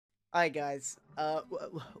Hi guys,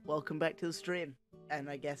 welcome back to the stream, and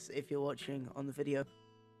I guess if you're watching on the video,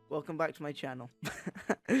 welcome back to my channel.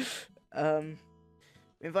 We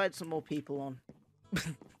invited some more people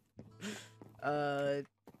on.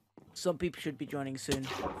 Some people should be joining soon.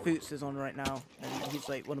 Foots is on right now, and he's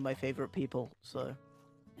like one of my favorite people, so.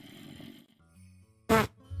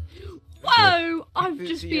 Whoa! I've Foots,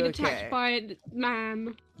 just are been you attacked okay? by a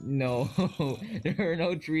man. No, there are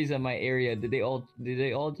no trees in my area. Did they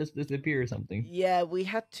all just disappear or something? Yeah, we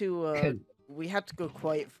had to go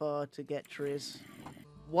quite far to get trees.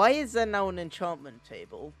 Why is there now an enchantment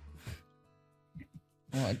table?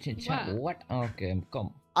 Oh, Wow. what? Okay,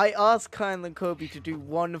 come. I asked Kyle and Kobe to do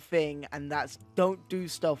one thing, and that's don't do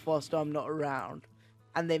stuff whilst I'm not around.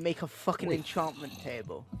 And they make a fucking Wait. enchantment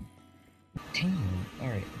table. Damn. All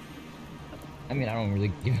right. I mean, I don't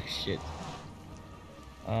really give a shit.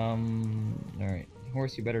 All right.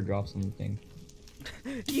 Horse, you better drop something.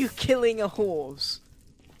 You killing a horse.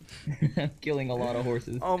 I'm killing a lot of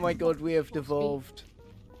horses. Oh my god, we have devolved.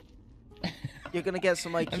 You're gonna get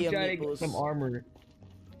some I'm IKEA trying to get meatballs. some armor.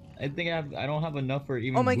 I think I don't have enough for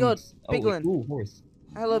even. Oh my god, boots. Oh, wait, Piglin. ooh, horse.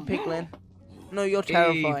 Hello, Piglin. No, you're Hey,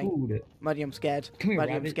 terrifying. food. Maddie, I'm scared. Come here,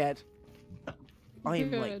 Maddie, I'm rabbit. scared. I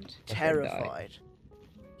am like Good. terrified.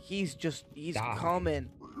 He's Die. coming.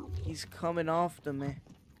 He's coming after me.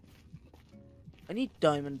 I need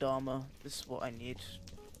diamond armor. This is what I need.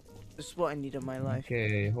 This is what I need in my life.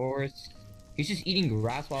 Okay, horse. He's just eating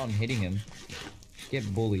grass while I'm hitting him.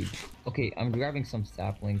 Get bullied. Okay, I'm grabbing some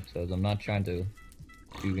saplings because I'm not trying to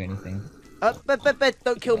do anything. But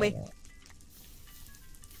don't kill me.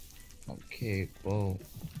 Okay, whoa.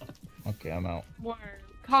 Okay, I'm out. Whoa.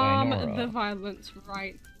 Calm Sayonara. the violence,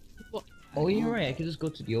 right? What? Oh, you're right. I could just go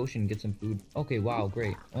to the ocean and get some food. Okay, wow,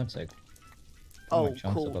 great. One sec. Put my Oh, chunks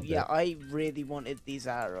up cool. up Yeah, there. I really wanted these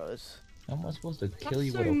arrows. How am I supposed to kill That's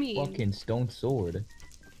you so with a mean. fucking stone sword?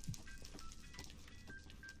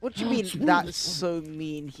 What do you mean? Sword, That's sword. so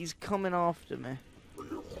mean. He's coming after me.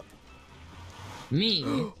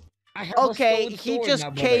 Me? I have a Okay, stone he sword, just my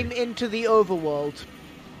brother. came into the overworld.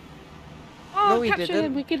 Oh, No, he capture didn't.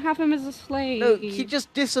 him. We can have him as a slave. No, he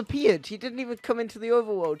just disappeared. He didn't even come into the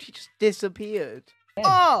overworld. He just disappeared. Yeah.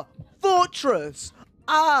 Ah, fortress.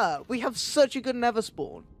 Ah, we have such a good never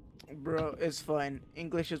spawn. Bro, it's fine.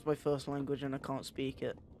 English is my first language and I can't speak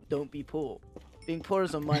it. Don't be poor. Being poor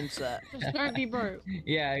is a mindset. Just don't be broke.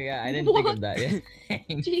 Yeah, I didn't think of that. Yeah.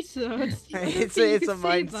 Jesus. it's You a can say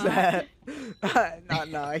that. mindset.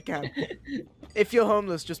 no, I can't. If you're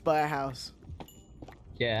homeless, just buy a house.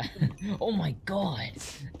 Yeah. Oh my god.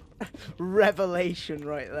 Revelation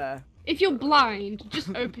right there. If you're blind, just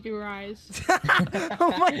open your eyes.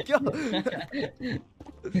 Oh my god.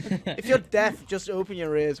 If you're deaf, just open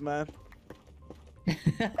your ears, man.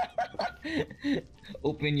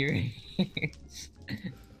 Open your ears.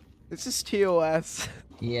 This is TOS.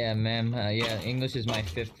 Yeah, ma'am. Yeah, English is my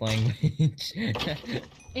fifth language.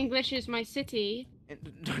 English is my city.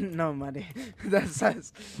 No, Maddie. That's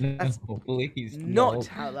No, please. not no.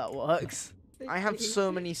 how that works. I have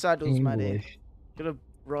so many saddles, Maddie. English. Gonna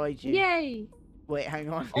ride you. Yay! Wait, hang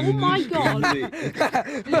on. Oh my god.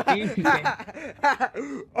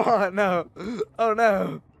 Oh no. Oh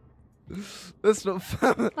no. That's not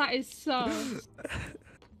fun. That is so.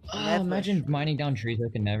 Oh, imagine mining down trees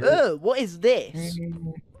like a never. Ugh, what is this?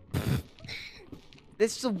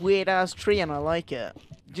 This is a weird ass tree and I like it.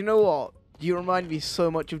 Do you know what? You remind me so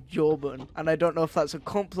much of Jordan, and I don't know if that's a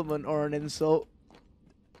compliment or an insult.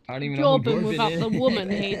 I don't even know who Jordan Jordan without is. the woman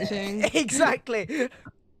hating. Exactly.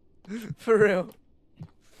 For real.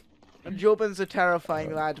 And Jordan's a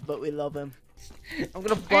terrifying lad, but we love him. I'm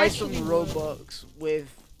gonna buy some Actually, Robux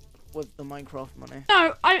with the Minecraft money.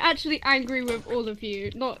 No, I'm actually angry with all of you,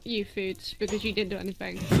 not you, Foods, because you didn't do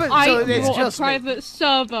anything. But I so it's brought a just me. private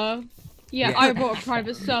server. Yeah, Yeah. I brought a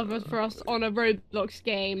private server for us on a Roblox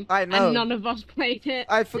game, I know. and none of us played it.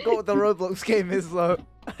 I forgot what the Roblox game is though.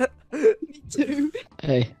 Me too.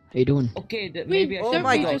 Hey, how you doing? Okay, We maybe I Oh should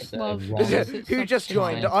my have God. just love wrong. Roblox. Who just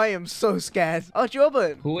joined? Fine. I am so scared. Oh,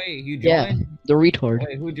 Jordan. Wait, you Yeah, joined? the retard.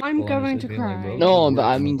 Wait, who joined? I'm Oh, going this to is being like, cry. bro, No, you but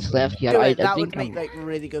I work mean, from left. Yeah, Do I it. That think would make I'm. like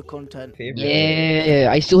really good content. favorite. Yeah,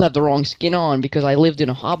 I still have the wrong skin on because I lived in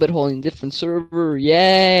a hobbit hole in a different server.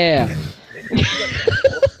 Yeah.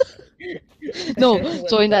 No,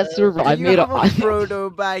 so in that server, I You made a. have a Frodo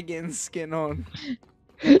Baggins skin on.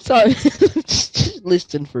 So,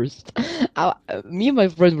 listen first. Me and my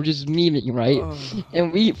friends were just memeing, right? Oh.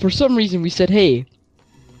 And we, for some reason, we said, "Hey,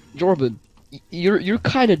 Jordan, you're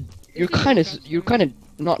kind of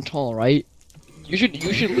not tall, right?" You should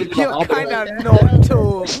live in a You're hobbit kind hole. of not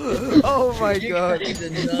tall. Oh my god.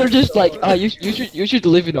 They're just like, you should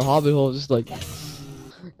live in a hobbit hole. Just like,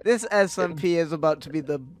 This SMP is about to be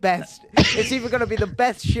the best. It's either gonna be the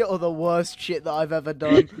best shit or the worst shit that I've ever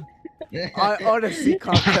done. I honestly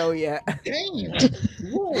can't tell yet.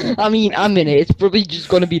 I mean, I'm in it. It's probably just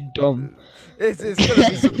gonna be dumb. It's gonna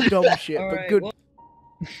be some dumb shit, but Alright, good. well-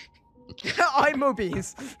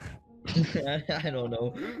 iMobies. I don't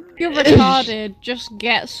know. You're retarded. Just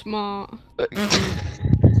get smart.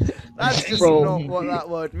 That's just Bro. not what that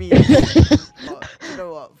word means. Oh, you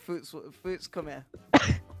know what? Foots, come here.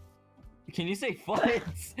 Can you say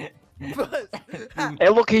foots? Hey,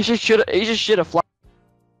 look, he just shit a fly.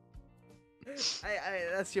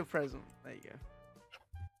 That's your present. There you go.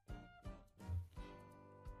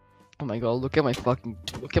 Oh my god, look at my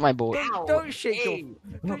boat. Don't shake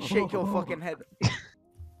your fucking head.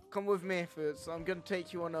 Come with me, Foots. I'm gonna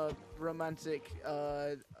take you on a romantic,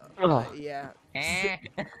 yeah. Eh.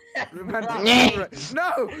 Romantic.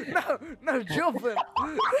 No, jumping.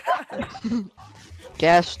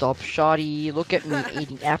 Gas stop, shoddy. Look at me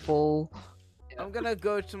eating apple. I'm gonna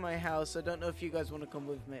go to my house. I don't know if you guys want to come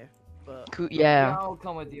with me, but Yeah. I'll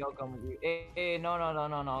come with you. Hey, no, I'll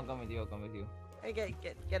come with you. hey,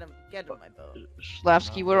 get him on my boat.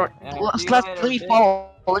 Slavsky, where are? Yeah, Slavsky, let me follow.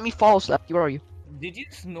 Let me follow, Slavsky. Where are you? Did you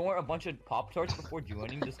snore a bunch of Pop Tarts before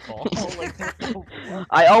joining this call? Like,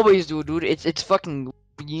 I always do, dude. It's fucking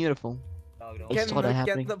beautiful. no, I Get saw that in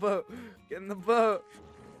happening. the boat. Get in the boat.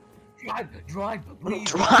 Drive, please.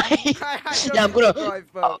 Drive. I don't Yeah, I'm need to gonna-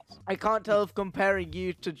 drive boats. I can't tell if comparing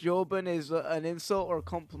you to Jordan is an insult or a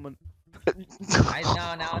compliment.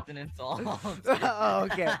 Now it's an insult. Oh,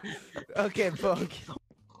 okay. Okay, bug.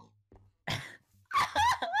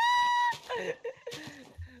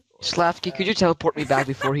 Slavsky, could you teleport me back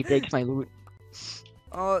before he takes my loot?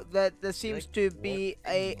 Oh, there seems to be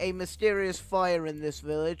a mysterious fire in this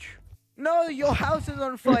village. No, your house is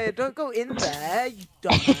on fire. Don't go in there, you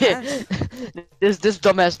dumbass. this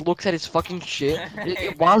dumbass looks at his fucking shit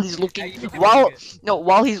while he's looking.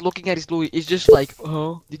 While he's looking at his loot, he's just like,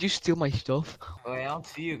 "Oh, did you steal my stuff?" Wait, I don't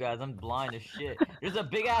see you guys. I'm blind as shit. There's a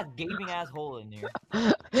big ass gaping ass hole in here.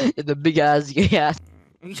 The big ass, yeah.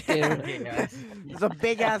 Okay, guys. There's a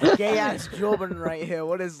big ass gay ass Jordan right here.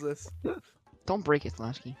 What is this? Don't break it,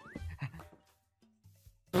 Slavsky.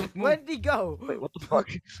 Where did he go? Wait, what the fuck?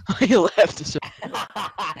 He left the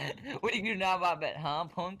What do you do now about that, huh,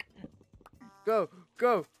 punk? Go,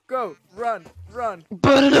 run.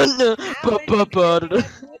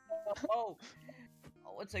 Oh,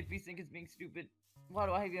 what's like VSync is being stupid. Why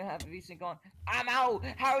do I even have VSync on? I'm out!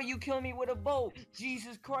 How are you killing me with a bow?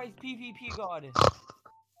 Jesus Christ, PvP god.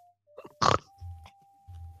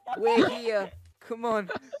 We're here. Come on,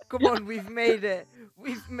 we've made it.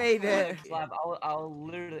 We've made it. Slav,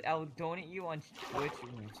 I'll donate you on Twitch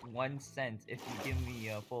 1 cent if you give me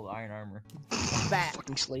full iron armor. Back.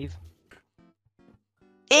 fucking slave.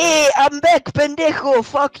 Hey, I'm back, pendejo!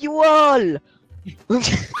 Fuck you all!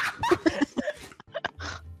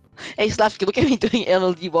 Hey, Slavsky, look at me doing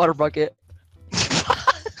LLD water bucket.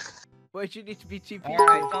 Why'd you need to be TP?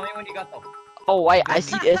 Alright, tell me when you got the. Oh, I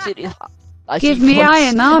see this. It is. I Give see me foots.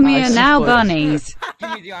 iron army I and see now foots. bunnies.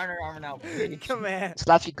 Give me the iron armor now, please. Come here.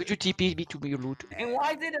 Slavsky, could you TP me to your loot? And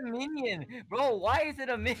why is it a minion? Bro, why is it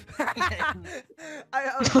a minion?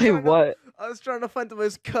 I was Wait, trying to- what? I was trying to find the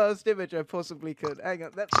most cursed image I possibly could. Hang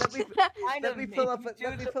on, let me fill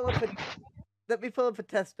up a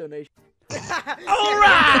test donation.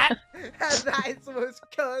 Alright! That is the most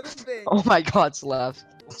cursed thing. Oh my god,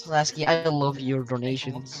 Slavsky, I love your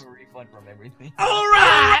donations. A refund from everything.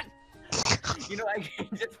 Alright! You know, I can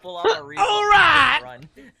just pull out a refund. Alright! Run.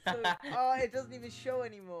 Oh, it doesn't even show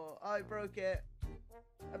anymore. Oh, I broke it.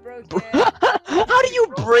 How do you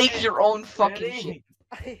break your own fucking Really? shit?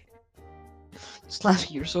 I...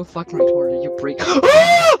 Slavsky, you're so fucking retarded. You break.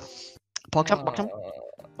 PogChamp, PogChamp.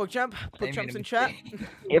 PogChamp, I made PogChamp's a in chat.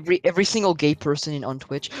 mistake. Every single gay person on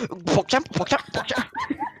Twitch. PogChamp, PogChamp, PogChamp.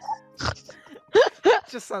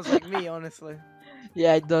 Just sounds like me, honestly.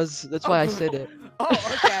 Yeah, it does. That's why I said it. Oh,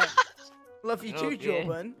 okay. Love you too, Okay.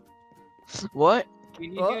 Jordan. What? Can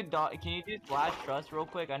you What? can you do slash trust real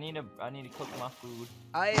quick? I need to cook my food.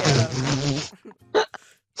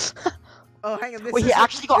 Oh, hang on. This Wait, he isn't-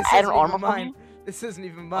 actually got this iron isn't armor even from mine. you? This isn't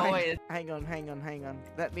even mine. wait. Hang on.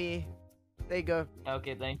 Let me. There you go.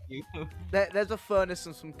 Okay, thank you. There's a furnace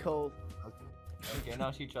and some coal. Okay,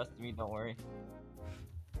 no, she trusts me. Don't worry.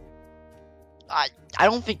 I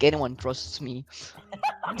don't think anyone trusts me.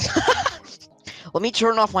 Let me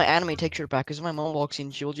turn off my anime texture pack, because if my mom walks in,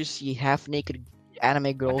 she'll just see half-naked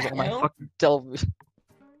anime girls on my Hell? fucking television.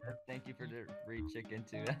 Thank you for the free chicken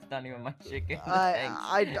too. That's not even my chicken.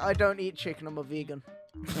 I don't eat chicken. I'm a vegan.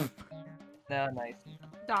 No, nice.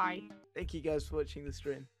 Die. Thank you guys for watching the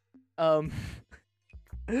stream.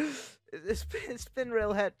 It's been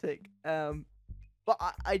real hectic. But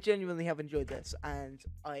I genuinely have enjoyed this, and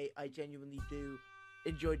I genuinely do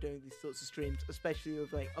enjoy doing these sorts of streams, especially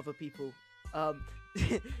with like other people. I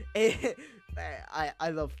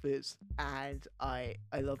love Foods, and I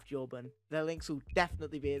love Jorban. Their links will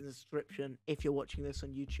definitely be in the description if you're watching this on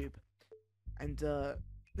YouTube. And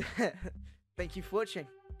thank you for watching.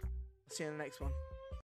 See you in the next one.